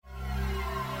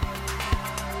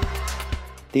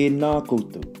Tēnā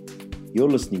koutou. You're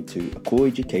listening to a Core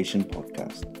Education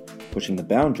podcast, pushing the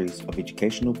boundaries of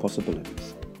educational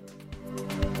possibilities.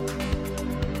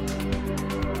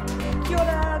 Kia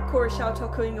ora, ko Rochelle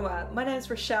tōku ingoa. My name is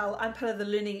Rochelle. I'm part of the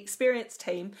Learning Experience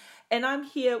team, and I'm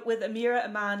here with Amira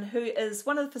Aman, who is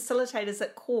one of the facilitators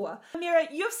at CORE. Amira,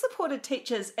 you've supported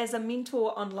teachers as a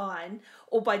mentor online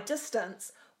or by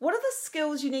distance. What are the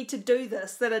skills you need to do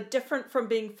this that are different from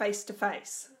being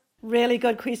face-to-face? Really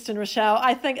good question, Rochelle.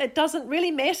 I think it doesn't really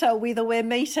matter whether we're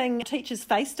meeting teachers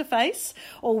face-to-face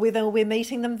or whether we're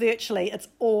meeting them virtually. It's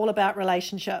all about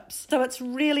relationships. So it's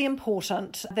really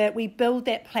important that we build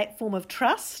that platform of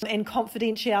trust and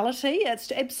confidentiality.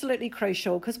 It's absolutely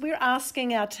crucial because we're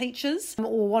asking our teachers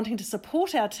or wanting to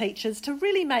support our teachers to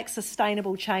really make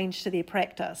sustainable change to their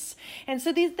practice. And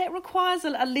so that requires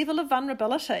a level of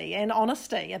vulnerability and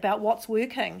honesty about what's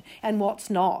working and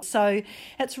what's not. So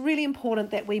it's really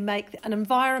important that we make an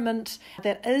environment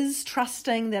that is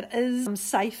trusting, that is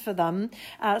safe for them,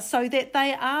 so that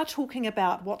they are talking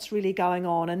about what's really going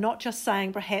on and not just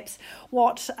saying perhaps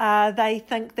what they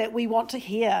think that we want to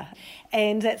hear.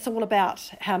 And that's all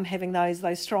about having those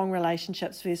strong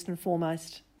relationships first and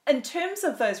foremost. In terms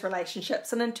of those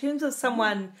relationships and in terms of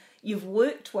someone you've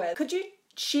worked with, could you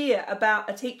share about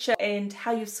a teacher and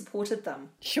how you've supported them?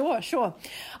 Sure.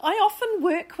 I often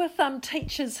work with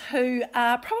teachers who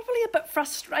are probably a bit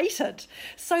frustrated.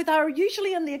 So they're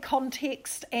usually in their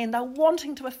context and they're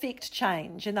wanting to affect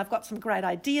change and they've got some great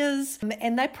ideas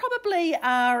and they probably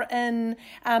are in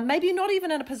maybe not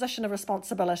even in a position of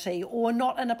responsibility or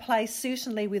not in a place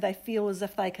certainly where they feel as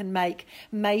if they can make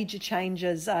major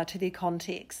changes to their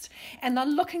context. And they're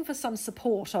looking for some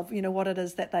support of, what it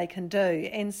is that they can do.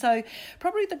 And so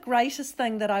probably the greatest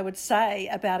thing that I would say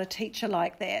about a teacher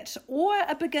like that, or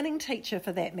a beginning teacher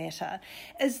for that matter,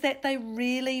 is that they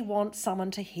really want someone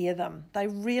to hear them. They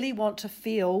really want to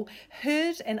feel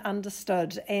heard and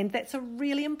understood, and that's a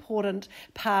really important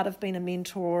part of being a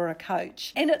mentor or a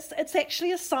coach. And it's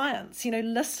actually a science,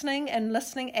 listening and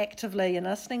listening actively and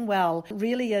listening well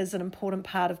really is an important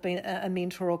part of being a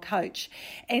mentor or coach.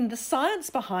 And the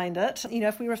science behind it,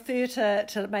 if we refer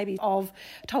to maybe of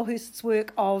Tolhurst's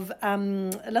work of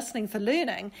listening for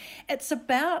learning, it's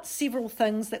about several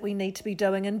things that we need to be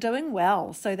doing and doing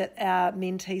well so that our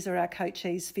mentees or our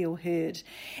coachees feel heard.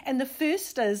 And the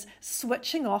first is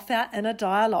switching off our inner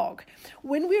dialogue.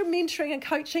 When we're mentoring and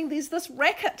coaching, there's this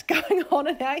racket going on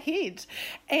in our head.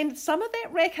 And some of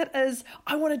that racket is,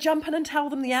 I want to jump in and tell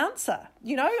them the answer.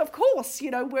 Of course,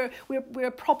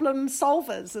 we're problem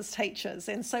solvers as teachers.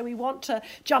 And so we want to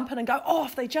jump in and go,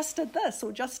 if they just did this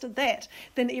or just did that,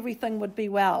 then everything would be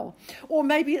well. Or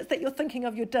maybe it's that you're thinking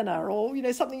of your dinner or,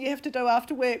 something you have to do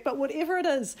after work. But whatever it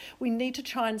is, we need to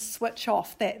try and switch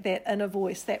off that inner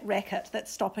voice, that racket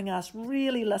that's stopping us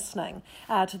really listening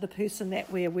to the person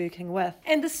that we're working with.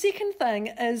 And the second thing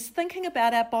is thinking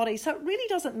about our body. So it really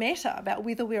doesn't matter about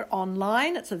whether we're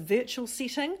online, it's a virtual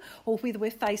setting, or whether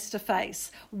we're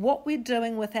face-to-face. What we're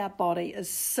doing with our body is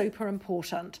super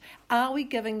important. Are we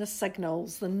giving the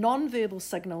signals, the non-verbal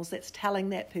signals that's telling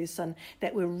that person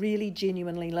that we're really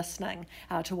genuinely listening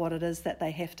to what it is that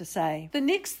they have to say? The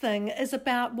next thing is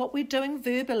about what we're doing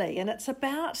verbally, and it's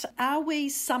about, are we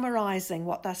summarising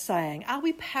what they're saying? Are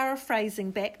we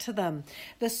paraphrasing back to them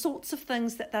the sorts of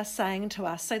things that they're saying to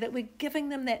us so that we're giving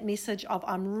them that message of,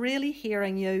 I'm really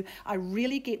hearing you, I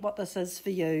really get what this is for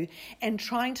you, and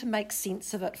trying to make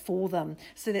sense of it for them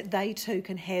so that they too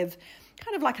can have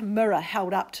kind of like a mirror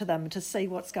held up to them to see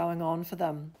what's going on for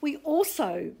them. We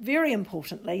also, very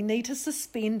importantly, need to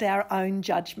suspend our own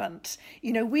judgment.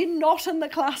 We're not in the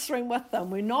classroom with them.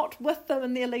 We're not with them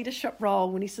in their leadership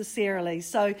role necessarily.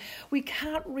 So we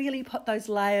can't really put those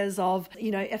layers of,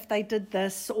 if they did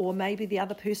this or maybe the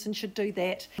other person should do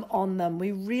that on them.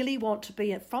 We really want to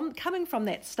be coming from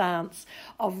that stance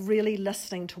of really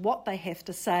listening to what they have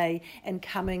to say and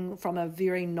coming from a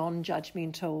very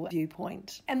non-judgmental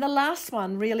viewpoint. And the last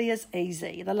one really is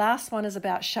easy. The last one is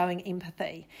about showing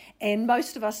empathy. And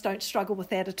most of us don't struggle with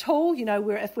that at all.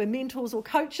 If we're mentors or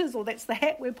coaches or that's the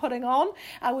hat we're putting on,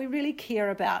 we really care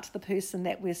about the person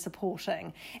that we're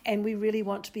supporting. And we really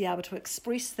want to be able to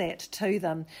express that to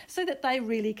them so that they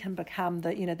really can become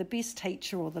the best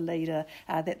teacher or the leader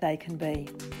that they can be.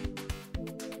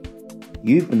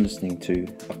 You've been listening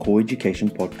to a Core Education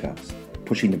podcast,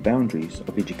 pushing the boundaries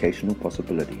of educational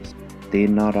possibilities.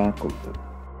 Tēnā koutou.